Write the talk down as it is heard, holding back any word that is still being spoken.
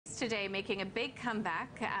today making a big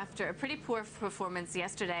comeback after a pretty poor performance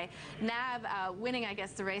yesterday. NAB winning, I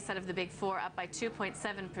guess, the race out of the big four, up by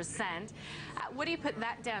 2.7%. What do you put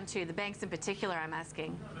that down to, the banks in particular, I'm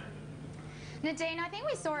asking? Nadine, I think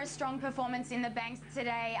we saw a strong performance in the banks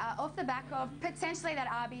today off the back of potentially that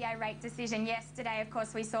RBA rate decision yesterday. Of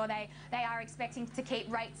course, we saw they are expecting to keep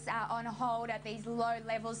rates on hold at these low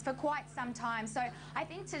levels for quite some time. So I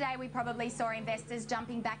think today we probably saw investors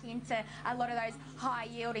jumping back into a lot of those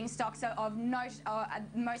high-yielding stocks of note,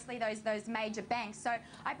 mostly those major banks. So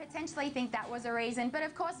I potentially think that was a reason. But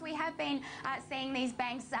of course, we have been seeing these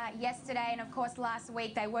banks yesterday, and of course last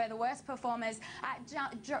week they were the worst performers,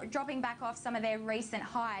 dropping back off some of their recent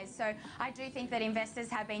highs. So I do think that investors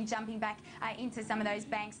have been jumping back into some of those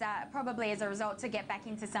banks, probably as a result to get back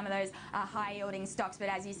into some of those high-yielding stocks. But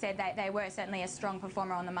as you said, they were certainly a strong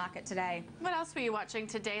performer on the market today. What else were you watching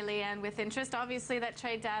today, Leanne, with interest? Obviously that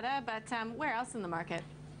trade data, but where else in the market?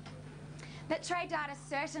 The trade data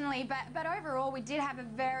certainly, but overall we did have a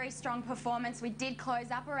very strong performance. We did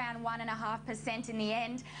close up around 1.5% in the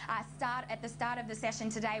end. At the start of the session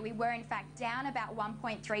today, we were in fact down about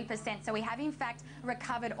 1.3%. So we have in fact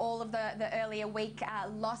recovered all of the earlier week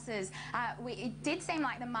losses. It did seem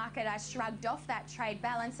like the market shrugged off that trade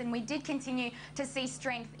balance, and we did continue to see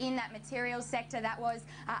strength in that materials sector. That was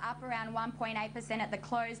up around 1.8% at the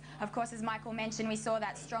close. Of course, as Michael mentioned, we saw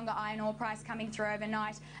that stronger iron ore price coming through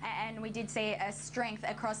overnight, and we did see a strength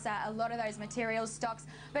across a lot of those materials stocks.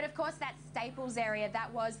 But of course that staples area,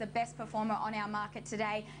 that was the best performer on our market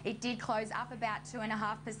today. It did close up about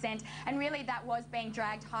 2.5%, and really that was being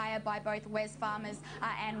dragged higher by both WES Farmers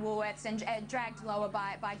and Woolworths, and dragged lower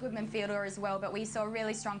by Goodman Fielder as well. But we saw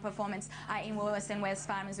really strong performance in Woolworths and WES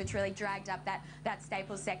Farmers, which really dragged up that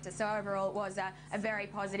staples sector. So overall it was a very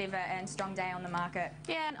positive and strong day on the market.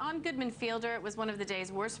 Yeah, and on Goodman Fielder, it was one of the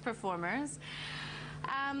day's worst performers.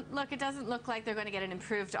 Look, it doesn't look like they're going to get an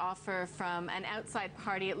improved offer from an outside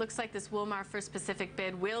party. It looks like this Wilmar First Pacific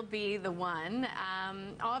bid will be the one.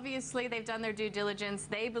 Obviously, they've done their due diligence.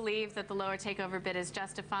 They believe that the lower takeover bid is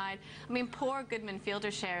justified. I mean, poor Goodman Fielder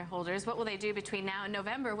shareholders. What will they do between now and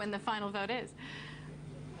November when the final vote is?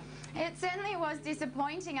 It certainly was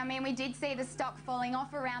disappointing. I mean, we did see the stock falling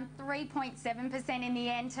off around 3.7% in the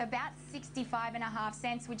end to about 65.5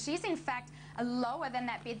 cents, which is in fact lower than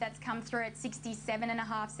that bid that's come through at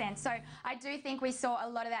 67.5 cents. So I do think we saw a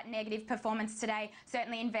lot of that negative performance today.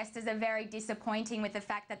 Certainly investors are very disappointing with the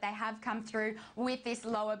fact that they have come through with this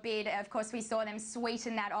lower bid. Of course, we saw them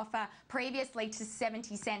sweeten that offer previously to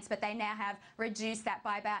 70 cents, but they now have reduced that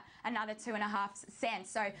by about another 2.5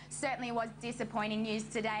 cents. So certainly was disappointing news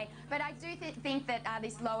today. But I do think that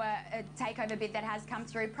this lower takeover bid that has come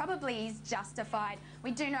through probably is justified.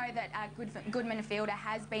 We do know that Goodman Fielder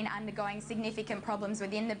has been undergoing significant problems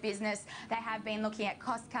within the business. They have been looking at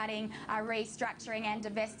cost-cutting, restructuring and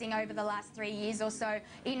divesting over the last 3 years or so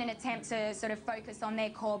in an attempt to sort of focus on their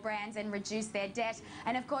core brands and reduce their debt.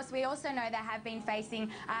 And of course, we also know they have been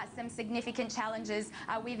facing some significant challenges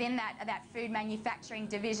within that food manufacturing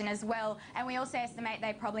division as well. And we also estimate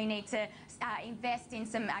they probably need to invest in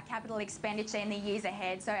some capital expenditure in the years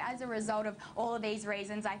ahead. So as a result of all of these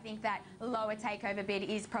reasons, I think that lower takeover bid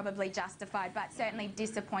is probably justified, but certainly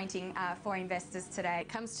disappointing for investors today. It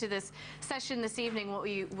comes to this session this evening, what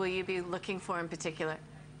will you be looking for in particular?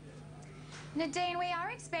 Nadine, we are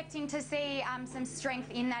expecting to see some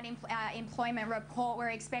strength in that employment report. We're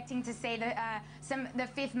expecting to see the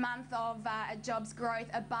fifth month of jobs growth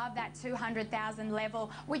above that 200,000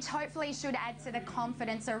 level, which hopefully should add to the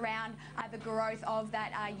confidence around the growth of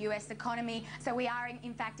that US economy. So we are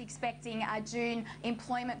in fact expecting June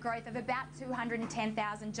employment growth of about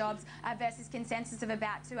 210,000 jobs versus consensus of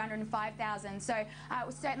about 205,000. So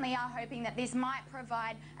we certainly are hoping that this might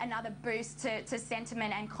provide another boost to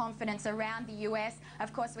sentiment and confidence around the US.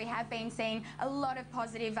 Of course, we have been seeing a lot of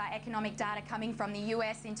positive economic data coming from the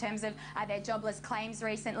US in terms of their jobless claims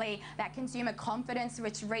recently, that consumer confidence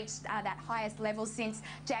which reached that highest level since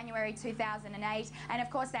January 2008, and of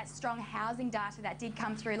course that strong housing data that did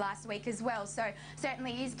come through last week as well. So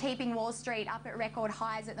certainly is keeping Wall Street up at record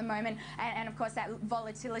highs at the moment, and of course that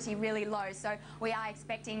volatility really low. So we are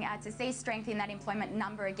expecting to see strength in that employment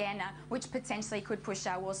number again, which potentially could push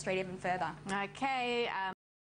Wall Street even further. Okay.